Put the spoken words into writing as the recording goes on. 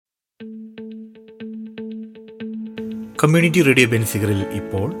Community radio ബെൻസിഗറിൽ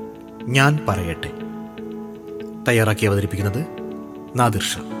ഇപ്പോൾ ഞാൻ പറയട്ടെ. തയ്യാറാക്കി അവതരിപ്പിക്കുന്നത് നാദിർ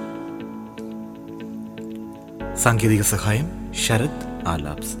ഷാ. സാങ്കേതിക സഹായം ശരത്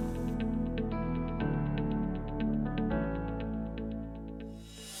ആലാബ്സ്.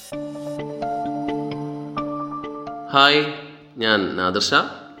 ഹായ്, ഞാൻ നാദിർ ഷാ.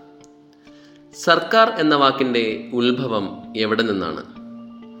 സർക്കാർ എന്ന വാക്കിൻ്റെ ഉത്ഭവം എവിടെ നിന്നാണ്?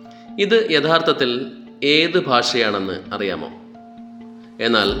 ഇത് യഥാർത്ഥത്തിൽ ഏത് ഭാഷയാണെന്ന് അറിയാമോ?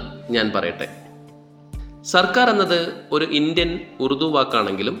 എന്നാൽ ഞാൻ പറയട്ടെ. സർക്കാർ എന്നത് ഒരു ഇന്ത്യൻ ഉറുദു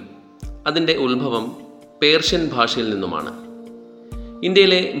വാക്കാണെങ്കിലും അതിൻ്റെ ഉത്ഭവം പേർഷ്യൻ ഭാഷയിൽ നിന്നുമാണ്.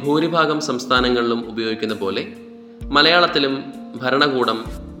 ഇന്ത്യയിലെ ഭൂരിഭാഗം സംസ്ഥാനങ്ങളിലും ഉപയോഗിക്കുന്ന പോലെ മലയാളത്തിലും ഭരണകൂടം,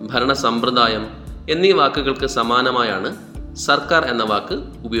 ഭരണസമ്പ്രദായം എന്നീ വാക്കുകൾക്ക് സമാനമായാണ് സർക്കാർ എന്ന വാക്ക്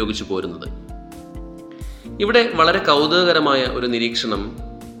ഉപയോഗിച്ചു പോരുന്നത്. ഇവിടെ വളരെ കൗതുകകരമായ ഒരു നിരീക്ഷണം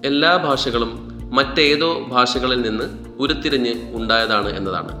എല്ലാ ഭാഷകളും മറ്റേതോ ഭാഷകളിൽ നിന്ന് ഉരുത്തിരിഞ്ഞ് ഉണ്ടായതാണ്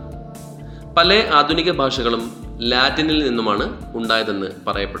എന്നതാണ്. പല ആധുനിക ഭാഷകളും ലാറ്റിനിൽ നിന്നുമാണ് ഉണ്ടായതെന്ന്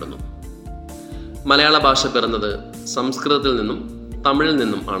പറയപ്പെടുന്നു. മലയാള ഭാഷ പിറന്നത് സംസ്കൃതത്തിൽ നിന്നും തമിഴിൽ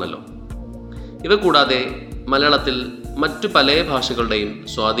നിന്നും ആണല്ലോ. ഇവ കൂടാതെ മലയാളത്തിൽ മറ്റു പല ഭാഷകളുടെയും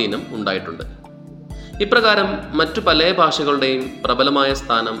സ്വാധീനം ഉണ്ടായിട്ടുണ്ട്. ഇപ്രകാരം മറ്റു പല ഭാഷകളുടെയും പ്രബലമായ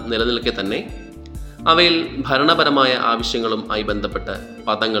സ്ഥാനം നിലനിൽക്കെ തന്നെ അവയിൽ ഭരണപരമായ ആവശ്യങ്ങളും ആയി ബന്ധപ്പെട്ട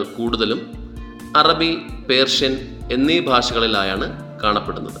പദങ്ങൾ കൂടുതലും അറബി, പേർഷ്യൻ എന്നീ ഭാഷകളിലായാണ്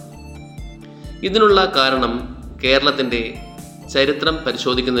കാണപ്പെടുന്നത്. ഇതിനുള്ള കാരണം കേരളത്തിൻ്റെ ചരിത്രം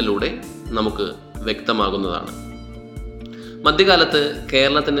പരിശോധിക്കുന്നതിലൂടെ നമുക്ക് വ്യക്തമാകുന്നതാണ്. മധ്യകാലത്ത്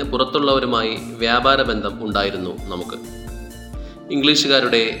കേരളത്തിന് പുറത്തുള്ളവരുമായി വ്യാപാര ബന്ധം ഉണ്ടായിരുന്നു നമുക്ക്.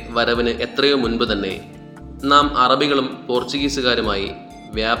 ഇംഗ്ലീഷുകാരുടെ വരവിന് എത്രയോ മുൻപ് തന്നെ നാം അറബികളും പോർച്ചുഗീസുകാരുമായി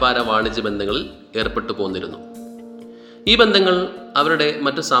വ്യാപാര വാണിജ്യ ബന്ധങ്ങളിൽ ഏർപ്പെട്ടു പോന്നിരുന്നു. ഈ ബന്ധങ്ങൾ അവരുടെ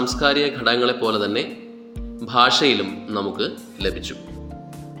മറ്റു സാംസ്കാരിക ഘടകങ്ങളെപ്പോലെ തന്നെ ഭാഷയിലും നമുക്ക് ലഭിച്ചു.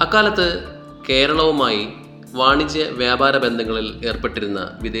 അക്കാലത്ത് കേരളവുമായി വാണിജ്യ വ്യാപാര ബന്ധങ്ങളിൽ ഏർപ്പെട്ടിരുന്ന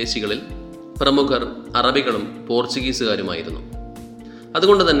വിദേശികളിൽ പ്രമുഖർ അറബികളും പോർച്ചുഗീസുകാരുമായിരുന്നു.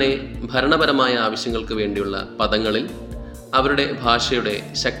 അതുകൊണ്ട് തന്നെ ഭരണപരമായ ആവശ്യങ്ങൾക്ക് വേണ്ടിയുള്ള പദങ്ങളിൽ അവരുടെ ഭാഷയുടെ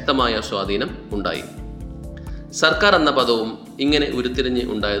ശക്തമായ സ്വാധീനം ഉണ്ടായി. സർക്കാർ എന്ന പദവും ഇങ്ങനെ ഉരുത്തിരിഞ്ഞ്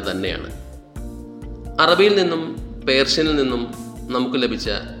ഉണ്ടായത് തന്നെയാണ്. അറബിയിൽ നിന്നും പേർഷ്യനിൽ നിന്നും നമുക്ക് ലഭിച്ച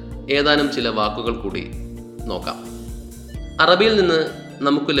ഏതാനും ചില വാക്കുകൾ കൂടി നോക്കാം. അറബിയിൽ നിന്ന്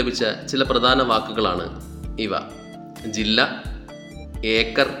നമുക്ക് ലഭിച്ച ചില പ്രധാന വാക്കുകളാണ് ഇവ: ജില്ല,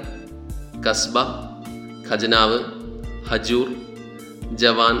 ഏക്കർ, കസ്ബ, ഖജനാവ്, ഹജൂർ,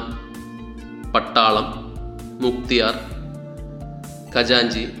 ജവാൻ, പട്ടാളം, മുക്തിയാർ,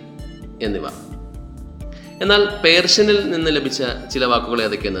 ഖജാഞ്ചി എന്നിവ. എന്നാൽ പേർഷ്യനിൽ നിന്ന് ലഭിച്ച ചില വാക്കുകൾ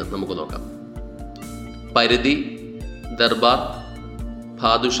ഏതൊക്കെയെന്ന് നമുക്ക് നോക്കാം. പരിധി, ദർബാർ,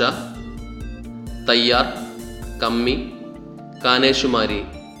 ഭാദുഷ, തയ്യാർ, കമ്മി, കാനേഷുമാരി,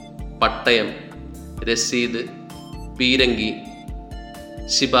 പട്ടയം, രസീദ്, പീരങ്കി,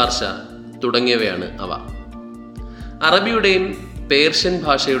 ശിപാർശ തുടങ്ങിയവയാണ് അവ. അറബിയുടെയും പേർഷ്യൻ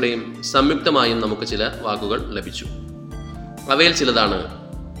ഭാഷയുടെയും സംയുക്തമായും നമുക്ക് ചില വാക്കുകൾ ലഭിച്ചു. അവയിൽ ചിലതാണ്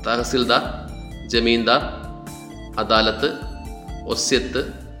തഹസിൽദാർ, ജമീന്ദാർ, അദാലത്ത്, ഒസ്യത്ത്,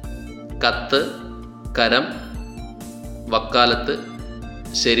 കത്ത്, കരം, വക്കാലത്ത്,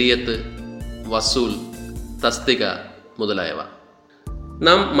 ശരീയത്ത്, വസൂൽ, തസ്തിക മുതലായവ.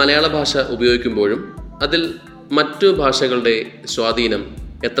 നാം മലയാള ഭാഷ ഉപയോഗിക്കുമ്പോഴും അതിൽ മറ്റു ഭാഷകളുടെ സ്വാധീനം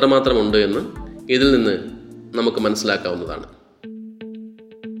എത്രമാത്രമുണ്ട് എന്ന് ഇതിൽ നിന്ന് നമുക്ക് മനസ്സിലാക്കാവുന്നതാണ്.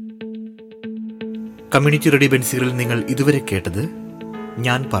 കമ്മ്യൂണിറ്റി റേഡിയോ ബെൻസിഗറിൽ നിങ്ങൾ ഇതുവരെ കേട്ടത്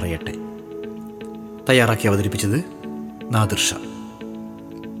ഞാൻ പറയട്ടെ. തയ്യാറാക്കി അവതരിപ്പിച്ചത് നാദിർ ഷാ.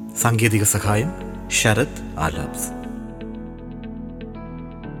 സാങ്കേതിക സഹായം ശരത് ആലാബ്സ്.